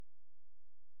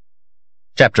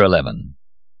Chapter 11.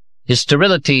 His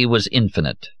sterility was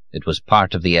infinite. It was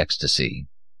part of the ecstasy.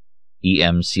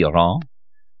 E.M. Sioran,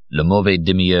 Le Mauvais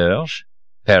Demiurge,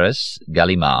 Paris,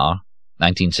 Gallimard,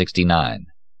 1969.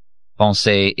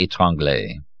 Pensée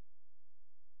étranglée.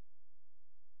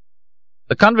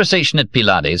 The conversation at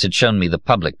Pilates had shown me the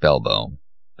public Belbo,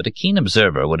 but a keen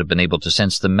observer would have been able to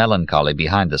sense the melancholy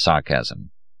behind the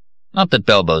sarcasm. Not that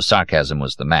Belbo's sarcasm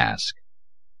was the mask.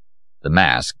 The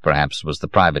mask, perhaps, was the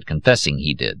private confessing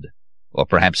he did, or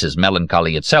perhaps his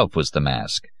melancholy itself was the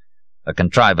mask, a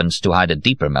contrivance to hide a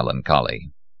deeper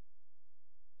melancholy.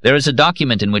 There is a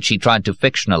document in which he tried to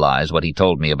fictionalize what he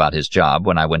told me about his job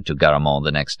when I went to Garamond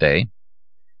the next day.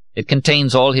 It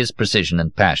contains all his precision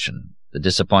and passion, the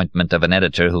disappointment of an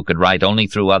editor who could write only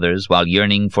through others while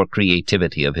yearning for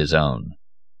creativity of his own.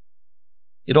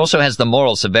 It also has the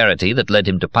moral severity that led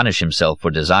him to punish himself for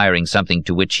desiring something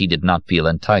to which he did not feel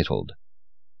entitled.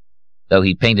 Though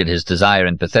he painted his desire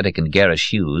in pathetic and garish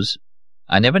hues,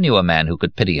 I never knew a man who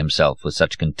could pity himself with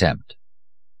such contempt.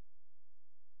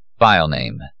 File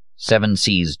name, 7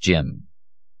 Seas Jim.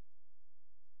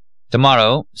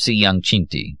 Tomorrow, see young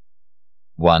Cinti.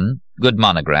 1. Good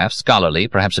monograph, scholarly,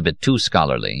 perhaps a bit too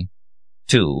scholarly.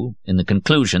 2. In the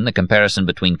conclusion, the comparison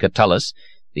between Catullus,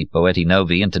 the Poeti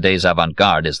Novi, and today's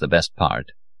avant-garde is the best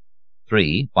part.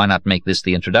 3. Why not make this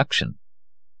the introduction?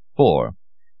 4.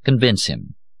 Convince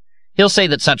him. He'll say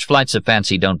that such flights of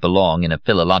fancy don't belong in a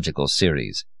philological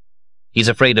series. He's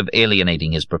afraid of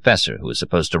alienating his professor, who is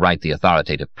supposed to write the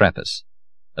authoritative preface.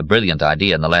 A brilliant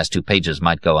idea in the last 2 pages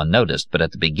might go unnoticed, but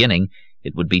at the beginning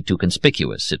it would be too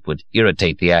conspicuous. It would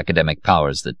irritate the academic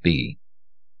powers that be.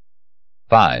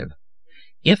 5.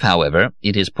 If, however,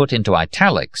 it is put into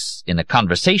italics in a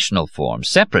conversational form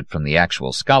separate from the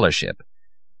actual scholarship,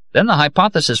 then the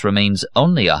hypothesis remains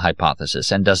only a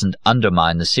hypothesis and doesn't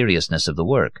undermine the seriousness of the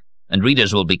work, and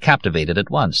readers will be captivated at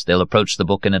once. They'll approach the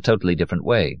book in a totally different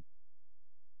way.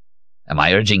 Am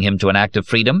I urging him to an act of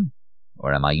freedom,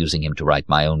 or am I using him to write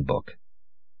my own book?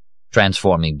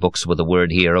 Transforming books with a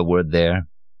word here, a word there.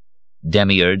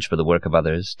 Demiurge for the work of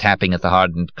others, tapping at the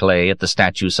hardened clay, at the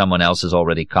statue someone else has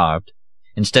already carved,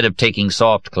 instead of taking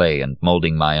soft clay and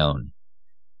molding my own.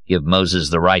 Give Moses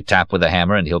the right tap with a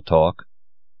hammer and he'll talk.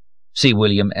 See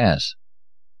William S.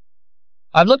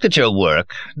 I've looked at your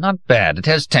work. Not bad. It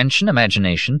has tension,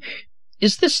 imagination.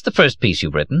 Is this the first piece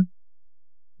you've written?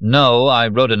 No, I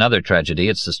wrote another tragedy.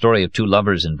 It's the story of 2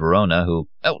 lovers in Verona who—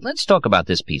 Oh, let's talk about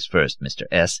this piece first, Mr.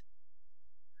 S.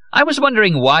 I was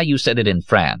wondering why you said it in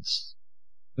France.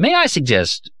 May I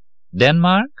suggest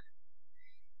Denmark?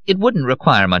 It wouldn't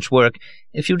require much work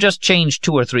if you just changed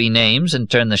 2 or 3 names and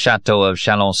turned the chateau of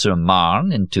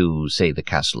Chalon-sur-Marne into, say, the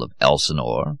castle of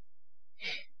Elsinore.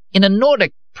 In a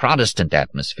Nordic Protestant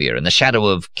atmosphere, in the shadow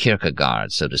of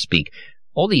Kierkegaard, so to speak,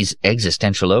 all these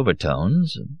existential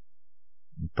overtones—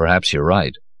 Perhaps you're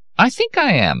right. I think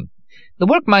I am. The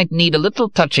work might need a little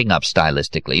touching up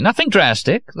stylistically. Nothing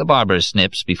drastic. The barber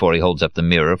snips before he holds up the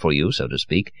mirror for you, so to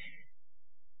speak.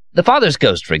 The father's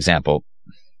ghost, for example.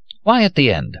 Why at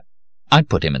the end? I'd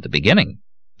put him at the beginning.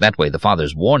 That way the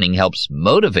father's warning helps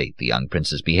motivate the young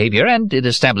prince's behavior, and it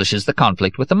establishes the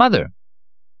conflict with the mother.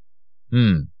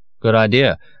 Good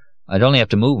idea. I'd only have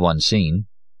to move 1 scene.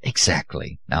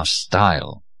 Exactly. Now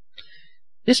style.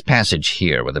 This passage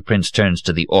here, where the prince turns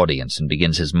to the audience and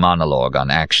begins his monologue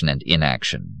on action and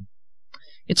inaction.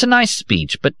 It's a nice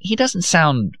speech, but he doesn't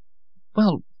sound,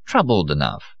 well, troubled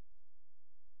enough.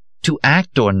 To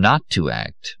act or not to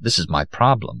act, this is my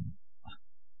problem.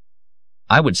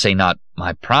 I would say not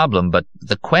my problem, but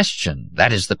the question.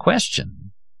 That is the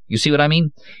question. You see what I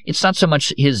mean? It's not so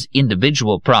much his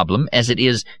individual problem as it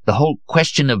is the whole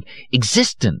question of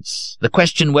existence, the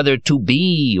question whether to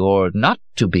be or not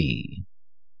to be.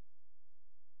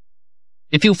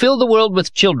 If you fill the world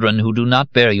with children who do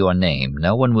not bear your name,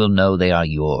 no one will know they are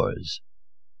yours.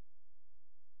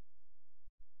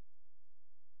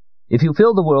 If you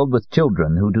fill the world with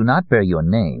children who do not bear your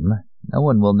name, no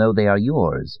one will know they are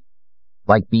yours.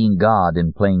 Like being God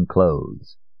in plain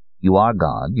clothes. You are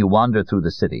God, you wander through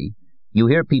the city, you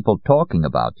hear people talking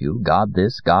about you, God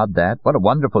this, God that, what a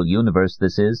wonderful universe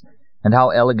this is, and how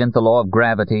elegant the law of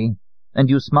gravity, and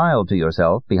you smile to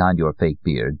yourself behind your fake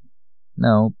beard.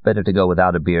 No, better to go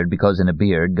without a beard, because in a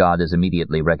beard God is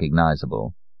immediately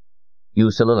recognizable. You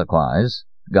soliloquize.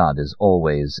 God is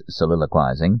always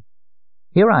soliloquizing.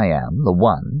 Here I am, the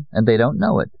one, and they don't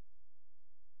know it.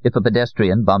 If a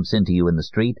pedestrian bumps into you in the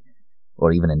street,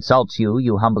 or even insults you,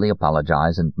 you humbly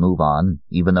apologize and move on,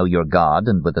 even though you're God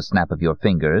and with a snap of your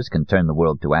fingers can turn the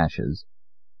world to ashes.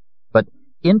 But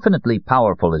infinitely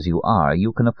powerful as you are,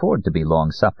 you can afford to be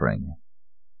long-suffering.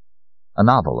 A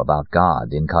novel about God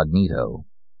incognito.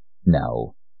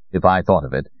 No, if I thought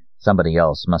of it, somebody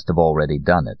else must have already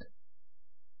done it.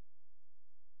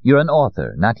 You're an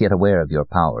author, not yet aware of your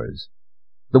powers.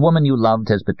 The woman you loved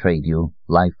has betrayed you.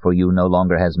 Life for you no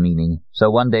longer has meaning.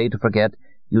 So one day, to forget,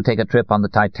 you take a trip on the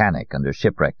Titanic under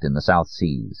shipwreck in the South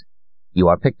Seas. You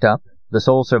are picked up, the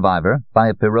sole survivor, by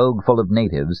a pirogue full of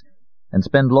natives, and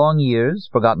spend long years,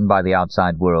 forgotten by the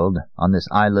outside world, on this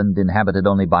island inhabited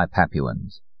only by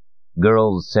Papuans.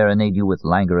 Girls serenade you with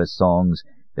languorous songs,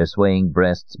 their swaying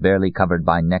breasts barely covered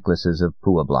by necklaces of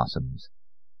pua blossoms.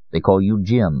 They call you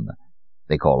Jim.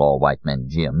 They call all white men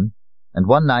Jim. And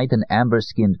one night an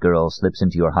amber-skinned girl slips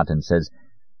into your hut and says,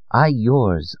 "I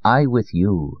yours, I with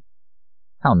you."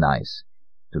 How nice,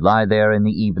 to lie there in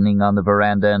the evening on the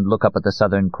veranda and look up at the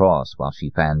Southern Cross while she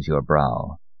fans your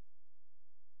brow.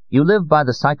 You live by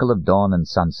the cycle of dawn and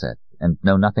sunset, and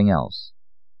know nothing else.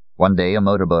 One day a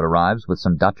motorboat arrives with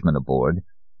some Dutchmen aboard.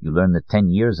 You learn that 10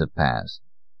 years have passed.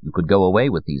 You could go away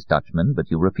with these Dutchmen, but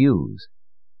you refuse.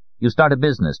 You start a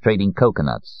business trading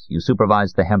coconuts. You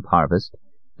supervise the hemp harvest.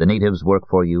 The natives work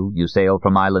for you. You sail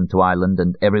from island to island,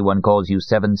 and everyone calls you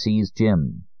Seven Seas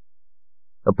Jim.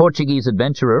 A Portuguese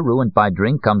adventurer ruined by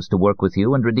drink comes to work with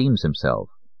you and redeems himself.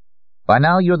 By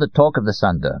now you're the talk of the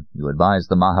Sunda. You advise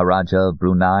the Maharaja of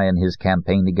Brunei in his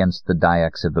campaign against the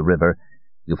Dayaks of the river.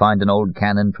 You find an old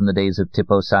cannon from the days of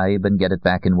Tippo Sahib and get it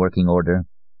back in working order.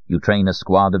 You train a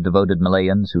squad of devoted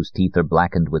Malayans whose teeth are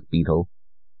blackened with beetle.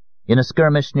 In a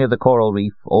skirmish near the coral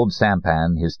reef, old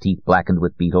Sampan, his teeth blackened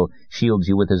with beetle, shields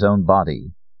you with his own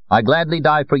body. "I gladly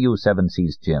die for you, Seven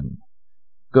Seas Jim."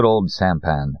 Good old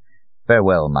Sampan.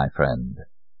 Farewell, my friend.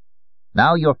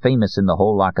 Now you're famous in the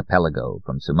whole archipelago,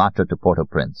 from Sumatra to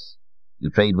Port-au-Prince. You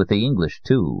trade with the English,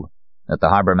 too. At the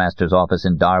harbour-master's office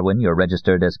in Darwin you're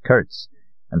registered as Kurtz,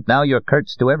 and now you're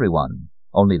Kurtz to everyone,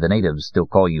 only the natives still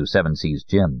call you Seven Seas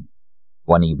Jim.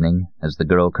 One evening, as the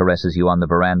girl caresses you on the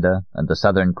veranda, and the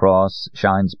Southern Cross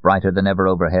shines brighter than ever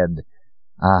overhead,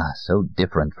 so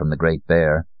different from the Great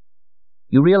Bear,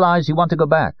 you realize you want to go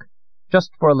back,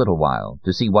 just for a little while,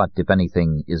 to see what, if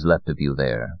anything, is left of you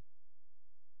there.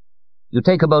 You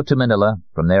take a boat to Manila,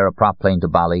 from there a prop plane to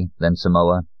Bali, then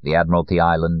Samoa, the Admiralty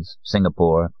Islands,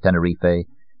 Singapore, Tenerife,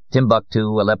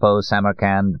 Timbuktu, Aleppo,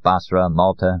 Samarkand, Basra,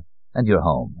 Malta, and you're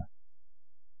home.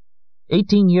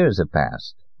 18 years have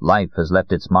passed. Life has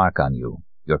left its mark on you.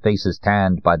 Your face is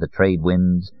tanned by the trade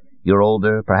winds. You're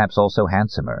older, perhaps also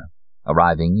handsomer.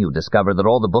 Arriving, you discover that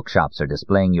all the bookshops are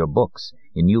displaying your books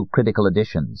in new critical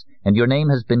editions, and your name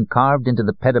has been carved into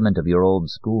the pediment of your old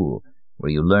school,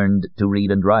 where you learned to read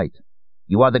and write.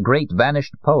 You are the great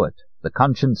vanished poet, the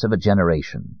conscience of a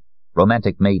generation.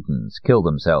 Romantic maidens kill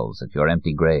themselves at your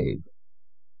empty grave.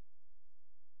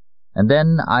 And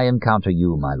then I encounter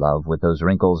you, my love, with those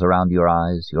wrinkles around your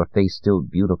eyes, your face still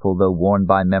beautiful, though worn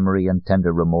by memory and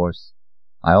tender remorse.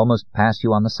 I almost pass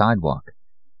you on the sidewalk.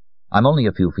 I'm only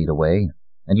a few feet away,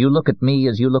 and you look at me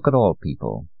as you look at all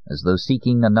people, as though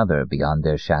seeking another beyond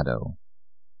their shadow.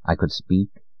 I could speak,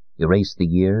 erase the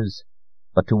years,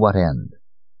 but to what end?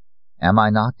 Am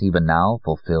I not, even now,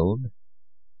 fulfilled?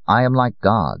 I am like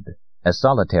God, as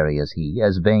solitary as He,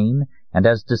 as vain and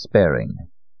as despairing,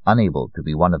 unable to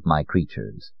be one of my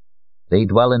creatures. They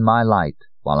dwell in my light,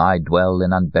 while I dwell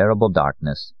in unbearable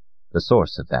darkness, the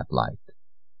source of that light.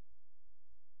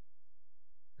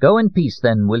 Go in peace,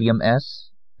 then, William S.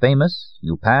 Famous,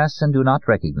 you pass and do not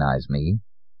recognize me.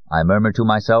 I murmur to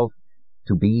myself,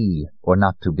 to be or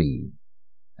not to be.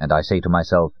 And I say to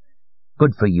myself,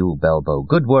 good for you, Belbo,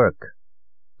 good work.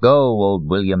 Go, old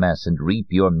William S., and reap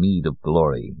your meed of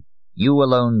glory. You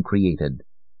alone created.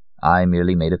 I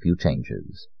merely made a few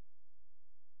changes.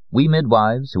 We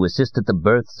midwives, who assist at the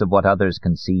births of what others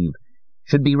conceive,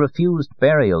 should be refused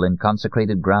burial in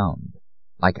consecrated ground,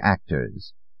 like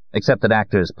actors, except that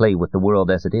actors play with the world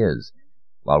as it is,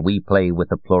 while we play with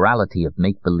the plurality of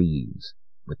make-believes,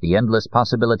 with the endless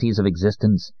possibilities of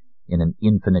existence in an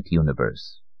infinite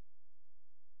universe.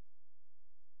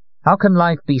 How can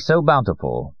life be so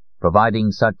bountiful,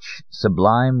 providing such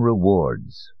sublime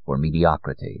rewards for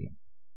mediocrity?